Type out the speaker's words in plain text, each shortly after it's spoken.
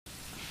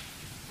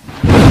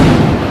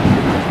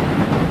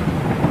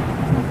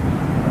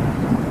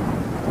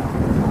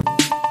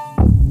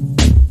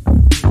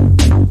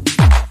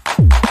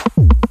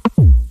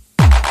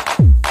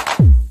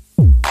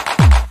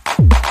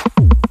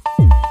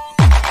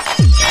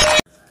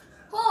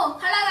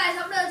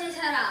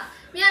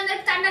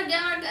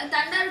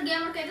Thunder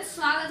గేమర్కి అయితే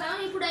స్వాగతం.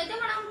 ఇప్పుడైతే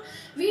మనం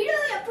వీడియో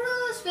ఎప్పుడు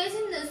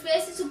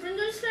స్పేస్ సుప్రీం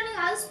లోనే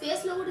కాదు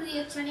స్పేస్లో కూడా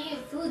తీయచ్చు అని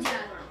ప్రూవ్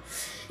చేయాలి మనం.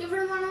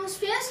 ఇప్పుడు మనం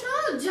స్పేస్లో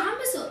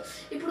జాంబీస్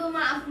ఇప్పుడు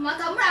మా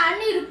తమ్ముడు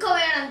ఆడని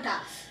ఇరుక్కోపోయాడంట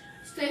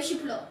స్పేస్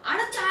షిప్లో. ఆడ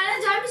చాలా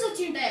జాంబీస్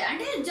వచ్చి ఉంటాయి,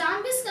 అంటే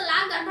జాంబీస్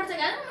లాగా కనపడతాయి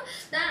కానీ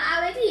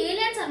అవైతే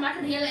ఏలియన్స్ అనమాట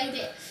రియల్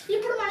అయితే.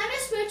 ఇప్పుడు మనమే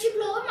స్పేస్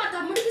షిప్లో మా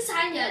తమ్ముడికి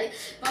సాయం చేయాలి.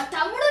 మా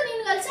తమ్ముడు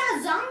నేను కలిసి ఆ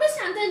జాంబీస్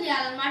అంతం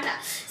చేయాలన్నమాట.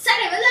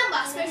 సరే వెళ్దాం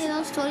బా. స్పేస్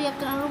స్టోరీ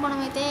చెప్తున్నాను,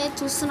 మనమైతే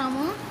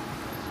చూస్తున్నాము.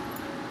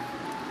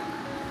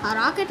 ఆ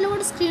రాకెట్లో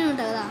కూడా స్క్రీన్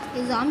ఉంటుంది కదా.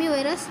 ఈ zombie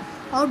virus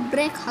out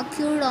break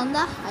acquired on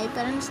the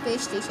హైపరన్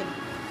space station.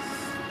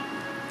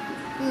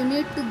 You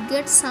need to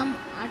get some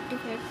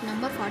artefact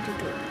number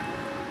 42.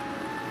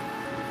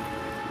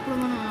 ఇప్పుడు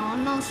మనం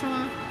అన్న అవసరమా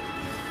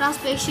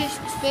స్పేస్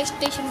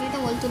స్టేషన్కి అయితే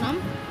వెళ్తున్నాం.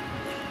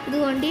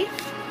 ఇదిగోండి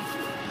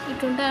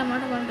ఇటు ఉంటాయి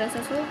అన్నమాట మన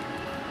డ్రెస్సెస్.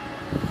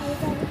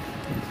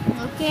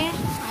 ఓకే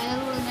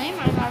ఆయిల్ కూడా ఉన్నాయి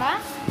మన కాడ.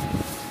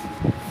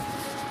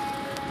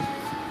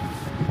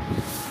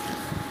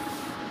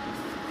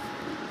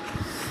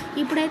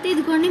 ఇప్పుడైతే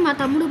ఇదిగోండి మా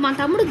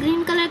తమ్ముడు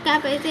గ్రీన్ కలర్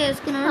క్యాప్ అయితే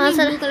వేసుకున్నాడు,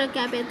 బ్లూ కలర్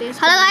క్యాప్ అయితే.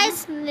 హలో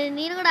గాయ్స్,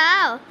 నేను కూడా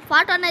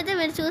పార్ట్ 1 అయితే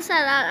మీరు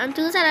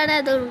చూసారని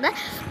అయితే ఉంటా.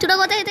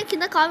 చూడకపోతే అయితే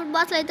కింద కామెంట్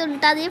బాక్స్లో అయితే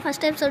ఉంటుంది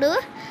ఫస్ట్ ఎపిసోడ్,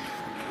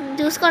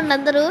 చూసుకోండి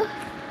అందరూ.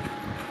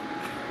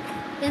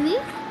 ఏంది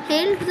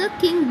హెయిల్ టు ద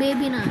కింగ్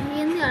బేబీనా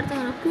ఏంది అర్థం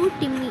కదా. పూర్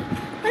టిమ్మి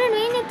మరి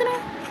నువ్వేం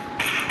చెప్తున్నావు?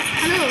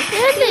 హలో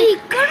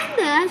ఇక్కడ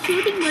ఉందా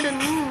shooting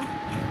button?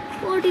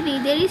 OTT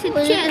there is a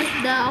chest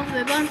the of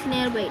weapons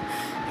near by.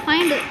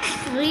 Find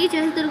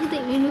reaches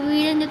దొరుకుతాయి. నువ్వు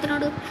వీడేం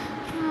చెప్తున్నాడు?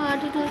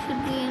 ఆటిట్యూడ్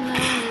షుడ్ బి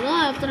ఏదో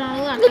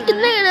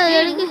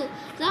చెప్తున్నాడు.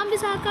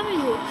 Zombies are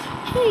coming.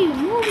 Hey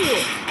move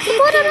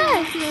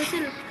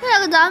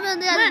zombie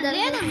ఉంది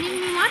లేదు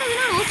నేను మాట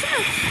విన్నాను.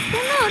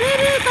 వస్తున్నాను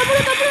రే తప్పుడు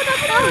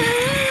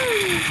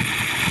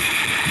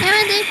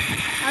ఏమైంది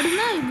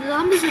అడుగునా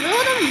జాంబీస్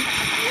రోదం.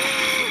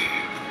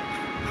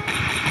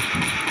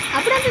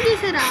 అప్పుడంతా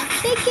చేశారా?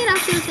 Take care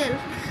of your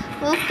self.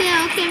 Okay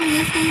మేము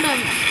చూసుకుంటాం.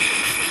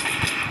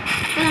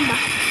 పోదాంబా.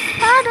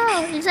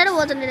 ఇన్సైడ్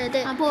పోతుంది నేనైతే.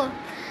 అపో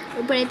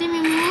ఇప్పుడైతే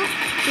మేము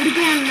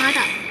విడిపోయాం అన్నమాట.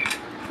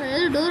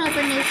 ఏదో డోర్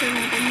ఓపెన్ చేస్తాడు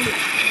మా తమ్ముడు,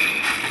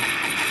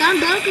 కానీ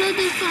డోర్ క్లోజ్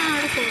చేసుకొని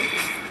ఆడుకో.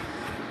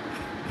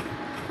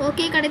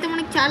 ఓకే ఇక్కడైతే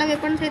మనకి చాలా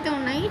వెపన్స్ అయితే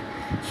ఉన్నాయి.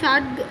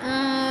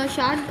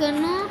 షార్ట్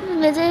గన్ను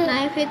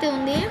నైఫ్ అయితే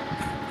ఉంది.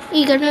 ఈ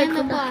గన్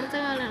అర్థం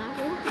కాలే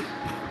నాకు.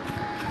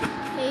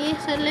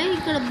 సర్లే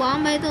ఇక్కడ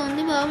బాంబ్ అయితే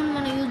ఉంది. బాంబుని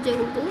మనం యూజ్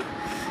చేయకూడదు.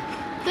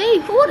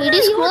 It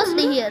is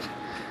closed here.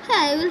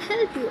 I will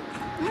help you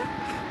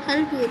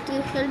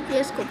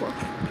చేసుకోపో.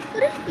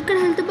 అరే ఇక్కడ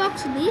హెల్త్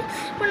బాక్స్ ఉంది.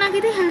 ఇప్పుడు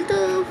నాకైతే హెల్త్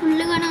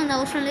ఫుల్గానే ఉంది,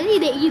 అవసరం లేదు.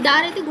 ఈ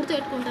దారి అయితే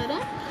గుర్తుపెట్టుకుంటారు.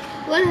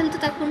 వాళ్ళు హెల్త్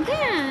తక్కువ ఉంటే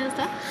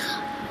వేస్తా.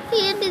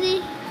 ఏంటిది?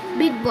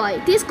 బిగ్ బాయ్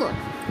తీసుకో.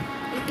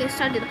 ఓకే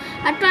స్టార్ట్ చేద్దాం.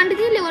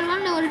 అట్లాంటిది level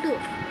 1 level 2.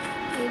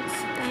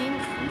 It's time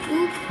to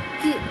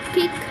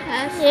kick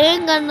has. ఏం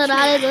కన్నా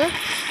రాలేదు.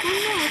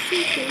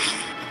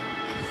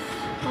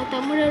 మా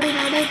తమ్ముడు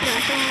నాడు ఇప్పుడు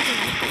అర్థం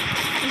అవుతుంది.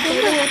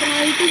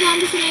 ఇటు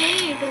పంపిస్తున్నాయి,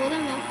 ఇటు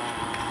పోదాం.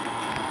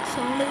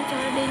 సౌండ్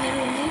చాలా డేంజర్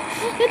ఉంది.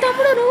 ఏ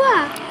తమ్ముడు నువ్వా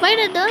పైన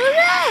అది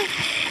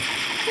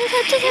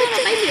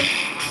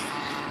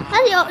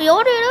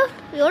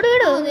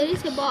ఎవడు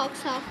తెలిసే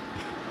బాక్స్ ఆఫ్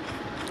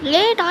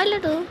ఏ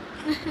టాయిలెట్.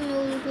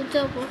 నువ్వు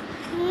కూర్చోపో.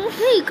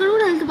 ఇక్కడ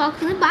కూడా హెల్త్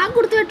బాక్స్ ఉంది, బాగా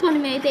గుర్తుపెట్టుకోండి.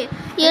 మేము అయితే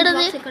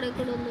ఏడుంది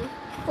ఇక్కడ ఉంది.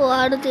 ఓ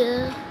ఆడుతుంది.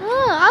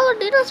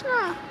 ఆగండి నేను వస్తున్నా.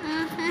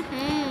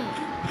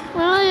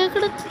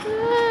 ఎక్కడ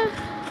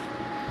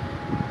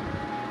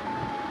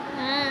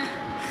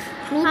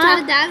నువ్వు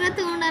చాలా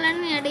జాగ్రత్తగా ఉండాలని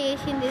నేను అటు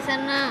చేసింది.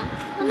 సన్నా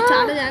నువ్వు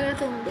చాలా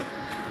జాగ్రత్తగా ఉండు.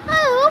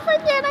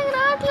 ఓపెన్ చేయడానికి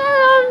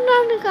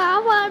రావట్లేదు,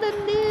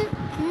 కాపాడండి.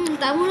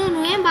 తమ్ముడు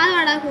నువ్వేం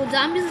బాధపడకు.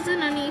 జాంబీస్ వస్తే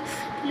నన్ను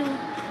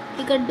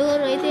ఇక్కడ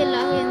డోర్ అయితే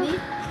లాగైంది.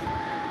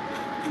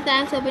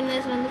 థ్యాంక్స్ ఓపెన్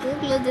చేసినందుకు,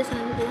 క్లోజ్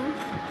చేసినందుకు.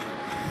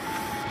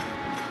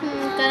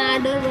 కానీ ఆ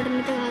డోర్ బటన్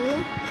అయితే కాదు.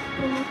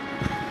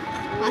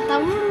 మా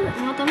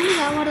తమ్ముడు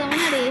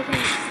కాపాడదామని అది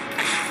చేసాను.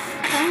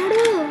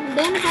 తమ్ముడు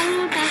డోర్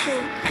పగలగొట్టాకు.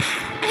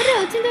 అరే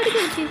వచ్చిన తోటికి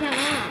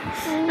వచ్చేసామా?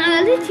 నాకు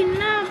అది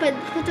చిన్న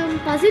కొంచెం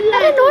పజిల్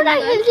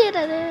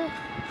చేయరాదు.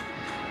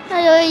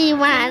 అయ్యో ఈ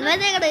మా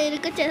అన్నది ఇక్కడ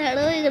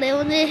ఇరుకొచ్చేసాడు. ఇక్కడ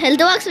ఏముంది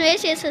హెల్త్ బాక్స్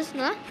వేస్ట్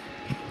చేసేస్తున్నా.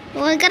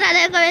 ఇంకా అదే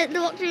హెల్త్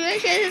బాక్స్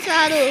వేస్ట్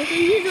చేసేసాడు.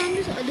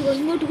 అది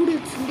ఇంకోటి కూడా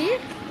వచ్చింది.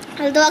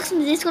 హెల్త్ బాక్స్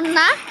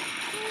తీసుకుంటున్నా.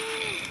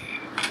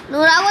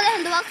 నువ్వు రాబోతే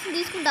హెల్త్ బాక్స్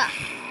తీసుకుంటా.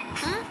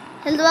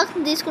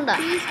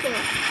 తీసుకో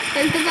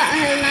హెల్త్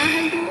నా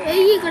హెల్త్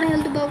ఇక్కడ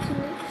హెల్త్ బాక్స్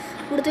ఉంది,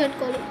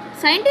 గుర్తుపెట్టుకోవాలి.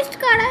 సైంటిస్ట్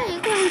కాడ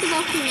ఎక్కువ హెల్త్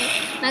బాక్స్ ఉంది.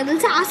 నాకు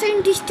తెలిసి ఆ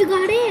సైంటిస్ట్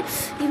కాడే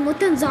ఈ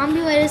మొత్తం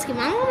జాంబీ వైరస్కి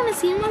మామూలు మన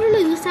సినిమాలలో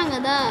చూస్తాం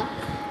కదా.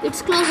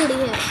 It's closed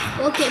here.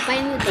 ఓకే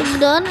పైన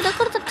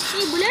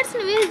ఈ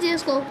బుల్లెట్స్ని వేస్ట్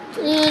చేసుకో.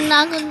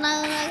 నాకు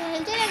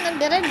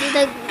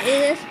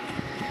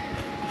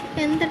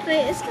ఎంత ట్రై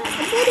చేస్తా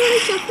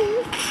చెప్పు.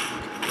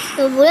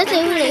 బుల్లెట్స్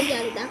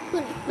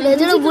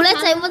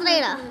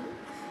అయిపోతున్నాయి.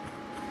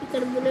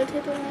 ఇక్కడ బుల్లెట్స్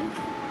అయితే ఉన్నాయి.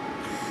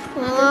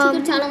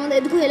 చాలా మంది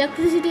ఎందుకు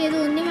ఎలక్ట్రిసిటీ ఏదో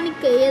ఉంది,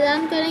 మనకి ఏ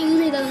దానికైనా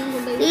యూజ్ అవుతుంది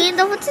అనుకుంటుంది.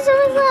 ఏంటో వచ్చి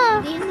ఏంటో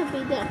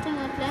ఇది అర్థం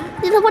కావట్లే.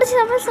 దీంట్లో పడిచి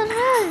చంపేస్తాను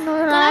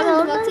నువ్వు రాదు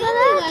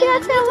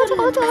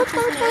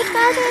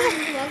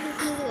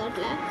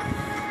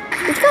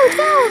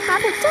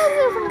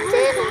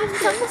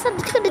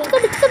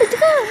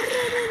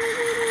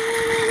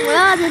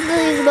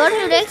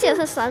బ్రేక్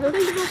చేసేస్తాను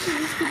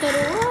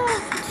తీసుకుంటారు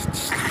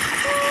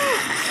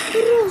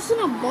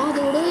వస్తున్నా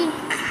బాధుడు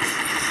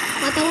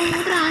మా తమ్ముడు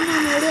మాత్రం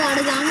ఆడినాడు ఆడ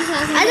జామి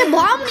అదే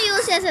బాంబుని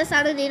యూజ్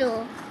చేసేస్తాడు నేను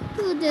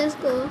యూజ్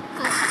చేసుకో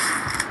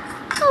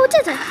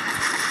వచ్చేసా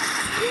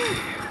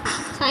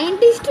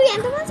సైంటిస్ట్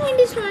ఎంతమంది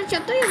సైంటిస్ట్ ఉన్నారు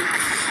చెప్తా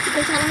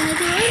ఇక్కడ చాలా మంది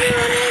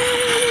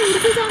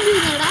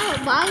ఉరుకుతాడు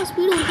బాగా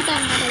స్పీడ్ ఉరుకుతా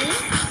అన్నమాట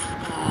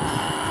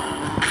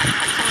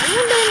అది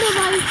సౌండ్ ఏంటో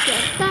బాగా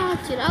చెత్త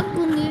చిరాకు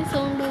ఉంది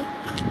సౌండ్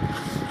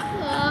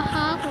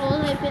ఆహా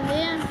క్లోజ్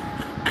అయిపోయింది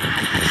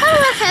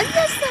హెల్ప్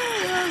చేస్తాను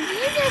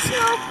ఏం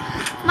చేస్తున్నావు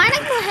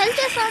మనకు నువ్వు హెల్ప్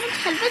చేస్తావు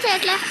హెల్ప్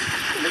చేయట్లే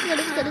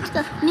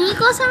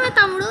నీకోసమే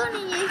తమ్ముడు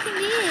నేను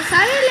చేసింది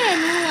సరేలే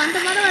నువ్వు అంత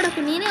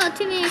బాధపడకు నేనే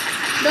వచ్చి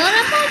డోర్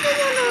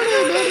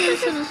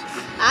చేస్తాను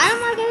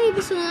ఆరమార్కే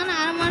ఇప్పిస్తున్నాను కానీ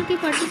ఆరమార్కి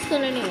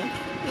పట్టించుకోలే నేను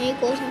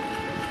నీకోసం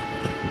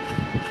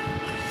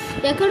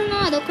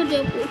ఎక్కడున్నావు అదొక్కటి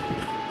చెప్పు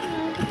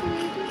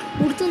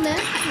గుర్తుందా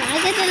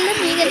నాకైతే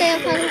వెళ్ళదు మీకైతే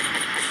చెప్పాలి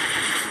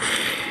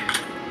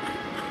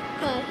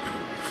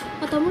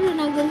మా తమ్ముడు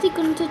నాకు తెలిసి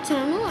ఇక్కడ నుంచి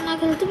వచ్చాను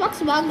నాకు హెల్త్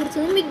బాక్స్ బాగా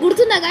గుర్తుంది మీకు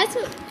గుర్తుందా గాయస్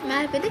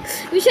మ్యాప్ అయితే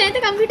మిషన్ అయితే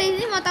కంప్లీట్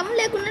అయింది మా తమ్ముడు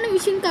లేకుండానే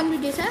మిషన్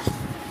కంప్లీట్ చేశా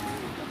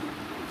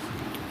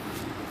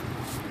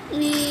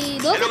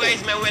हेलो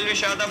गाइस मैं हूं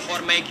एलविश यादव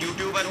और मैं एक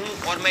यूट्यूबर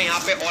हूं और मैं यहां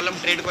पे ऑलम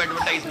ट्रेड को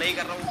एडवर्टाइज नहीं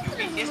कर रहा हूं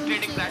क्योंकि इस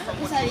ट्रेडिंग प्लेटफॉर्म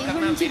को चूज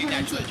करना मेरी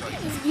नेचुरल चॉइस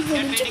है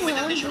या ट्रेडिंग में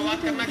जल्दी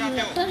शुरुआत करना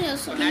चाहते हो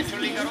तो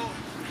नेचुरली करो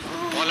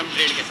ऑलम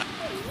ट्रेड के साथ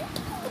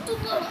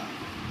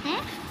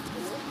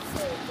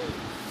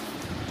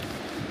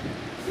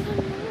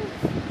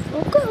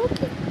ఓకే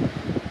ఓకే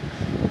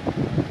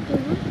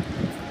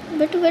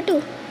పెట్టు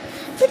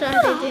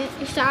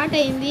స్టార్ట్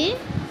అయింది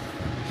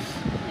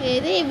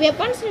ఏది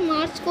వెపన్స్ని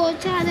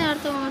మార్చుకోవచ్చా అదే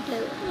అర్థం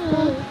అవ్వట్లేదు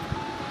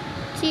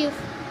చీఫ్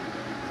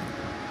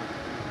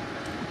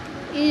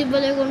ఇది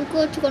భలే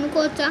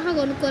కొనుక్కోవచ్చా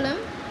కొనుక్కోలేం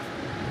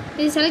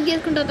ఇది సెలెక్ట్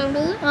చేసుకుంటా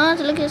తమ్ముడు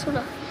సెలెక్ట్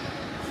చేసుకుంటా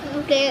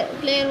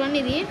ప్లేయర్ 1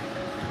 ఇది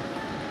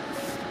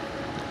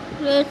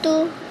ప్లేయర్ 2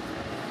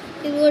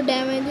 ఇది కూడా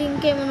డ్యామేజ్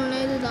ఇంకేమైనా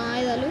ఉన్నాయి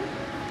ఆయుధాలు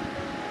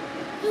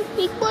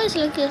బిగ్ బాయ్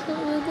సెలెక్ట్ చేసుకో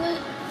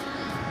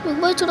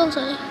బిగ్ బాయ్ చూడ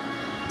ఒకసారి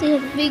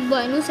బిగ్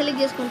బాయ్ నువ్వు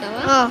సెలెక్ట్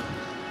చేసుకుంటావా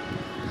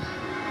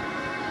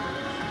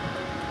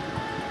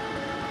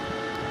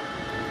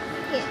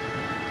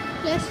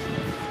ప్లస్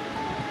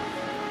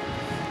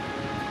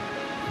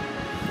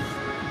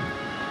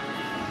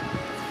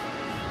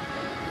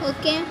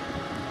ఓకే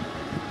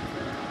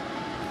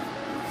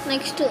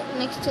నెక్స్ట్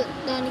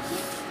దానికి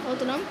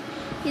అవుతున్నాం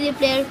ఇది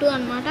ప్లేయర్ 2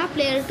 అనమాట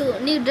ప్లేయర్ 2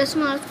 నీకు డ్రెస్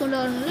మార్చుకుంటా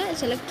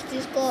సెలెక్ట్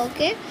తీసుకో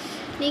ఓకే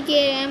నీకు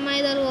ఏం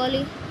ఆయుధాలు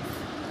కావాలి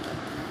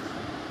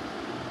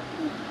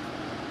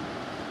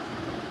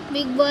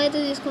బిగ్ బాయ్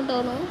అయితే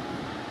తీసుకుంటావు నువ్వు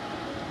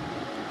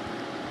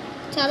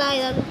చాలా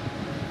ఆయుధాలు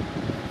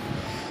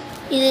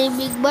ఇది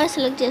బిగ్ బాయ్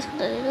సెలెక్ట్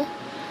చేసుకుంటాను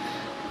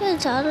నేను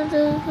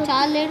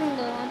చాలా లేట్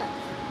ఉంటుంది అనమాట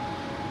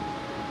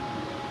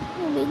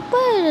బిగ్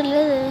బాయ్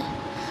లేదు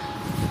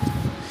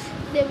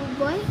ఇదే బిగ్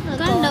బాయ్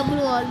కానీ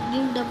డబ్బులు కావాలి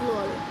దీనికి డబ్బులు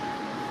కావాలి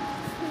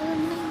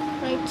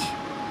రైట్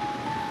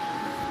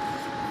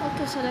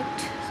ఓకే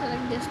సెలెక్ట్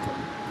చేసుకో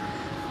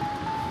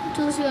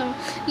చూసి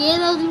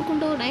ఏది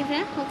వదులుకుంటావు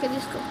నైఫ్ ఓకే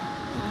తీసుకో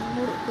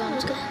 3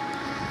 గన్స్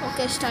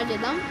ఓకే స్టార్ట్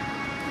చేద్దాం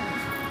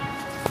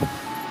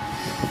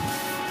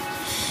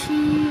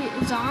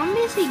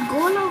జాంబీస్ ఈ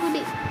గోల్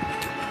ఒకటి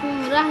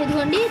రా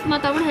ఇదిగోండి మా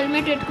తమ్ముడు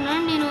హెల్మెట్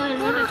పెట్టుకున్నాను నేను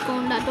హెల్మెట్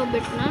పెట్టుకోకుండా టోప్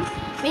పెట్టుకున్నాను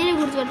మీరే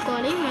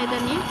గుర్తుపెట్టుకోవాలి మా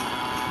ఇద్దరిని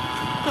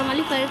ఇక్కడ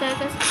మళ్ళీ ఫైర్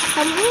క్రాకర్స్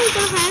తమ్ముడు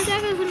ఇక్కడ ఫైర్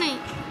క్రాకర్స్ ఉన్నాయి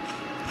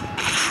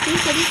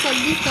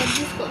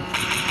తీసుకో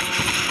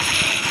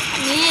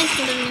నేనే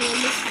వేసుకుంటాను నేను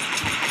వెళ్ళి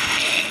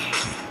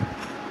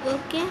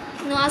ఓకే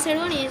నువ్వు ఆ సైడ్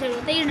నేను ఏ సైడ్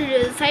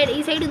పోతా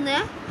ఈ సైడ్ ఉందా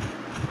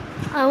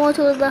ఏమో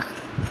చూద్దా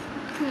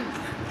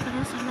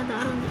సన్న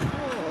దారి ఉంది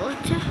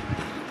వచ్చా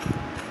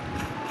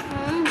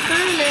ఇక్కడ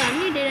లేదు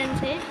అన్ని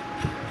డేడన్సే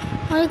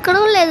ఇక్కడ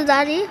కూడా లేదు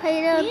దారి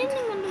ఏంది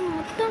మనం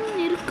మొత్తం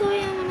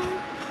ఇరుక్కుపోయా మనం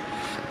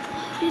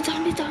ఈ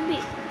జాంబీ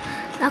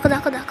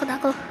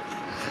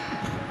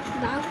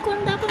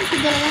దాక్కొని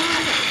కుదరదా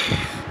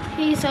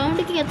ఈ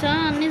సౌండ్కి కదా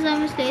అన్ని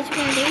జాంబీస్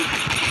లేచిపోయింది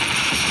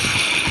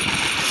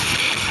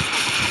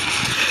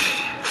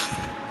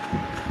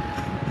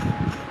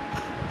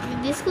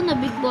తీసుకుందా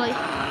బిగ్ బాయ్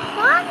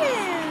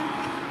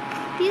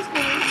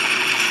తీసుకుని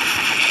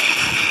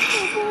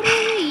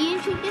ఏం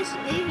షూట్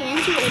చేస్తుంది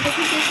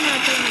చేసిన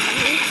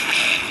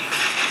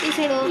ఈ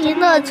సైడ్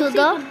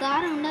చూద్దాం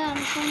దారి ఉండదు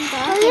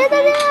అనుకుంటా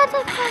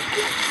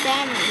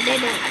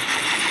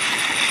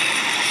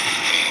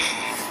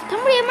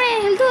తమ్ముడు ఏమైనా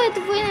హెల్త్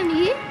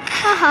ఎత్తిపోయిందండి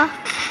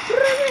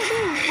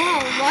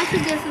వాష్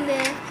చేస్తుంది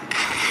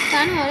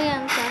కానీ మరి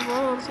అంత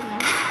బోర్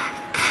కొడుతున్నాను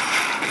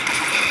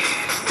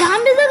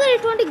జాంబీ దగ్గర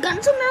ఇటువంటి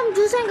గన్స్ మేము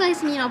చూసాం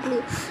కలిసి నేను అప్పుడు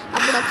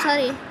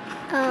ఒకసారి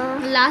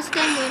లాస్ట్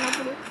టైం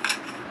పోయినప్పుడు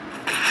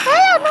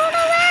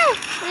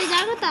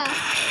జాగ్రత్త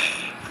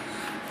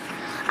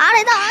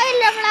ఆడైతే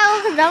ఆయిల్ అక్కడ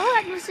డ్రమ్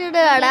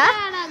కనిపిస్తుంది ఆడ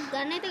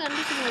గన్ అయితే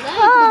కనిపిస్తుంది కదా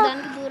ఇప్పుడు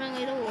దానికి దూరంగా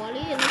అయితే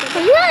పోవాలి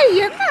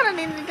ఎంత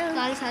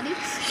నేను సారీ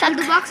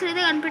హెల్త్ బాక్స్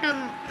అయితే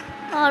కనిపెట్టాను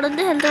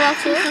ఆడుంది హెల్త్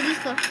బాక్స్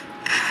తీసుకో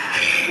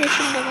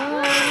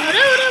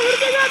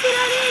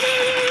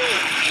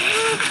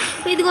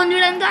ఇది కొంచెం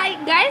చూడండి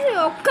గైస్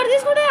ఒక్కరు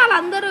తీసుకుంటే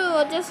వాళ్ళందరూ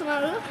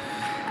వచ్చేస్తున్నారు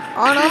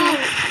అవును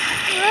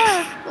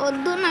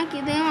వద్దు నాకు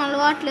ఇదేం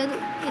అలవాట్లేదు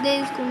ఇదే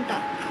తీసుకుంటా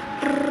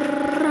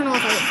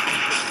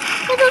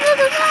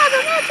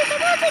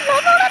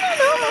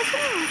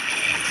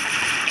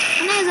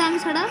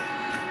జామిసాడా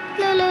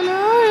ఏదో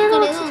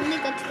ఉంది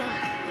ఖచ్చితంగా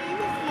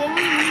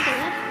ఏమన్నా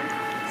కదా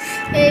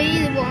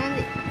ఇది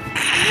బాగుంది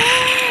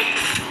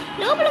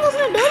లోపలికి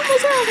వస్తున్నా డోర్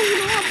మూసేస్తున్నాడు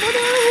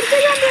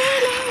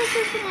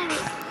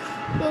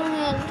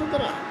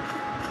డోర్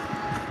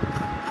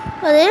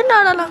అదేంటి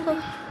ఆడాలి నాకు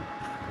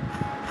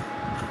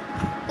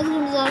అది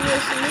రెండు జాబ్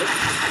వస్తుంది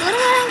డోర్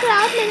వేయడానికి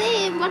రావట్లేదు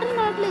బటన్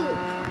రావట్లేదు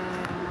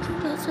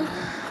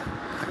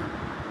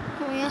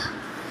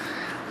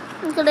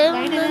ఇక్కడ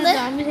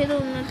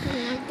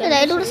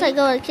లైట్ కూడా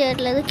సరిగ్గా వర్క్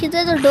చేయట్లేదు కింద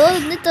ఏదో డోర్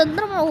ఉంది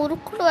తొందర మనం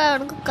ఉరుక్కుంటూ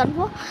పోయామనుకో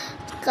కన్ఫర్మ్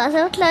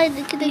కాసేపట్లా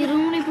ఈ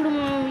రూమ్లో ఇప్పుడు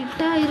మనం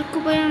ఇట్టా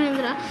ఇరుక్కుపోయాం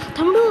ఇంద్రా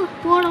తమ్ముడు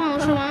పోవడం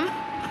అవసరమా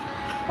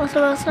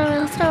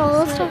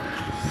అవసరం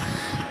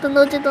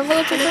తొందర వచ్చి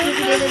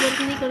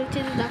ఇక్కడ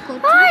వచ్చేది దాకా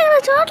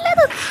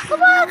చూడట్లేదు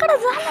అక్కడ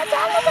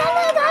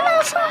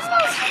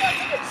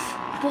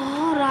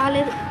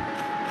రాలేదు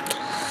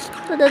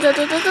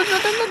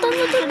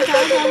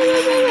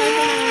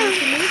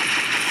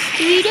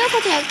వీడియో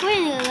కొంచెం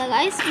ఎక్కువైంది కదా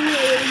గైస్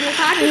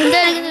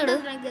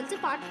నాకు తెలిసి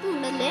పార్ట్ 2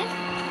 ఉండదులే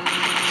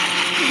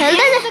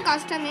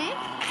కష్టమే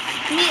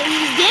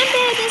గేమ్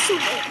పేరు అయితే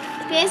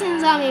స్పేస్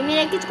ఎగ్జామ్ మీరు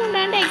ఎక్కించుకుంటా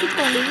అంటే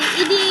ఎక్కించుకోండి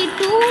ఇది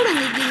 2 కూడా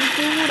ఉంది దీని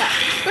 2 కూడా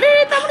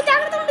తమ్ముడు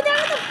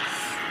జాగ్రత్త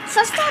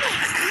సస్తాను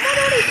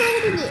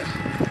ఉంటుంది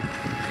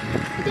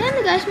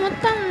ఇదేంది గైస్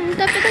మొత్తం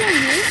ఇంత పెద్దగా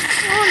ఉంది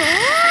అవును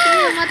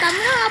మా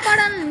తమ్ముడు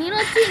ఆపాడాను నేను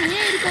వచ్చి నేనే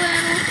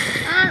ఇరుకోయాను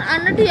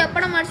అన్నట్టు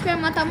చెప్పడం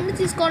మర్చిపోయాను మా తమ్ముడు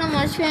తీసుకోవడం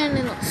మర్చిపోయాను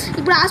నేను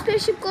ఇప్పుడు ఆ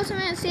స్పేస్ షిప్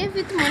కోసమే సేఫ్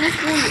విత్ మనీ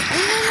కూల్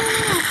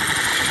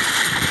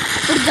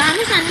ఇప్పుడు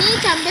జామిస్ అన్నీ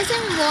చంపేసే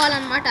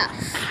పోవాలన్నమాట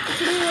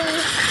ఇప్పుడు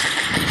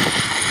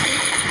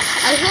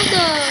ఐ హోప్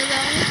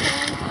జామిస్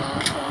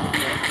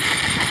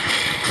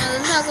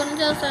అదంతా అక్కడి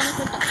నుంచి వస్తాను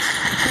అనుకుంటా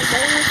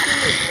భయం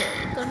వస్తుంది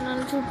ఇక్కడ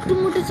నన్ను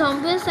చుట్టుముట్టి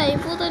చంపేస్తే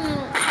అయిపోతాను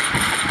నేను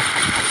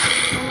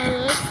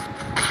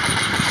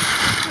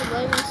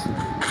భయం వస్తుంది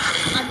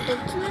అది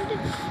వచ్చిందంటే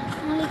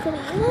మళ్ళీ ఇక్కడ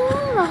ఏదో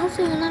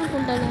రహస్యం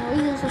ఉందనుకుంటాను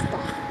అవి చూసేస్తా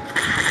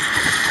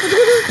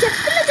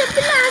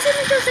చెప్తున్నా ఆశ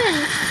నుంచి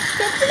వస్తాను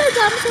చెప్తున్నా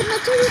జాబ్స్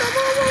వచ్చేది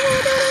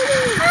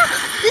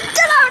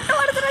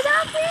అట్టబడుతున్నా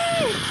జాబి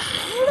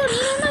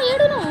నేనున్నా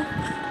ఏడును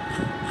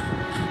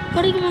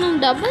ఇక్కడికి మనం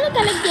డబ్బులు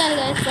కలెక్ట్ చేయాలి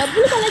కదా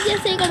డబ్బులు కలెక్ట్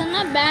చేస్తే ఇక్కడ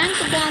ఉన్న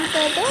బ్యాంక్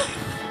దాంతో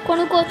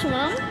కొనుక్కోవచ్చు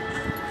మనం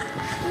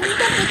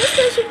ఇంత పెద్ద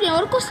స్పేస్షిప్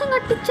ఎవరి కోసం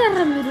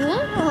కట్టించారా మీరు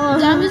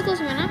జాంబీస్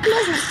కోసమేనా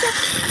క్లోజ్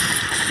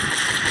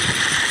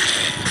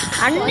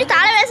అన్ని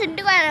తాళం వేసి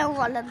ఇంటికి పోయారు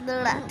వాళ్ళందరూ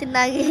కూడా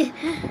తిన్నాకి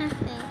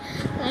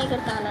ఇక్కడ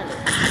తాళాలు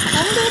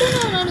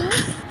ఉన్నాడు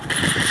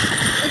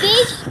ఇది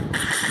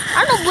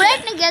నువ్వు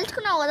బుల్లెట్ని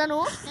గెలుచుకున్నావు కదా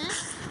నువ్వు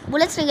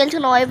బుల్లెట్స్ని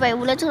గెలుచుకున్నావు అయిపోయి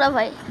బుల్లెట్స్ కూడా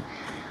పోయి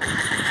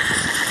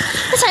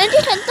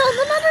సైంటిస్ట్ ఎంత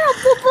ఉంటున్నారు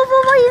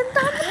ఎంత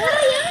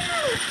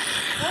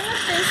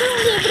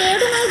ఇప్పుడు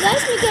ఏడున్నాడు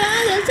గైస్ మీకు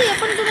ఏమైనా తెలిసి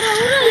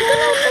చెప్పనుకుంటున్నాడు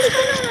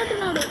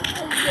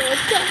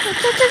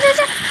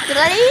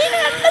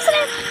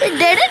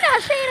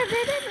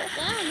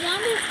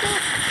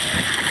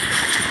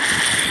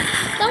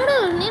తమ్ముడు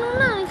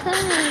నేనున్నా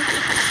సరే నేను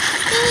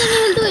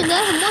హెల్త్ పోయిందా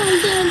అమ్మ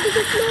హెల్త్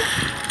చెట్లు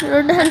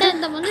రెండు అంటే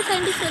ఎంతమంది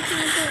సైంటిస్ట్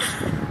వచ్చినట్టు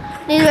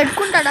నేను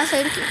పెట్టుకుంటాడు ఆ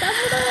సైడ్కి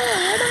తమ్ముడు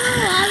ఏడున్నా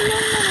వాళ్ళు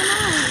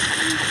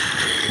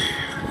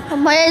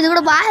అమ్మాయి ఇది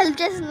కూడా బాగా హెల్ప్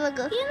చేసింది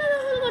నాకు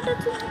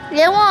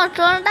ఏమో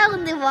చూడటానికి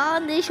ఉంది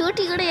బాగుంది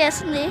షూటింగ్ కూడా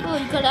చేస్తుంది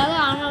ఇక్కడ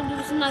ఆమె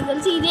చూస్తుంది నాకు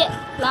తెలిసి ఇదే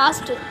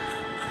లాస్ట్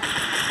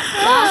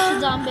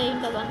జాంబీ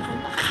ఉంటుంది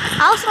అనుకుంటా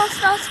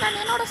అవసరం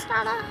నేను కూడా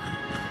వస్తున్నాడా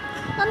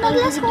నన్ను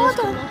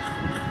వదిలేసుకోవద్దు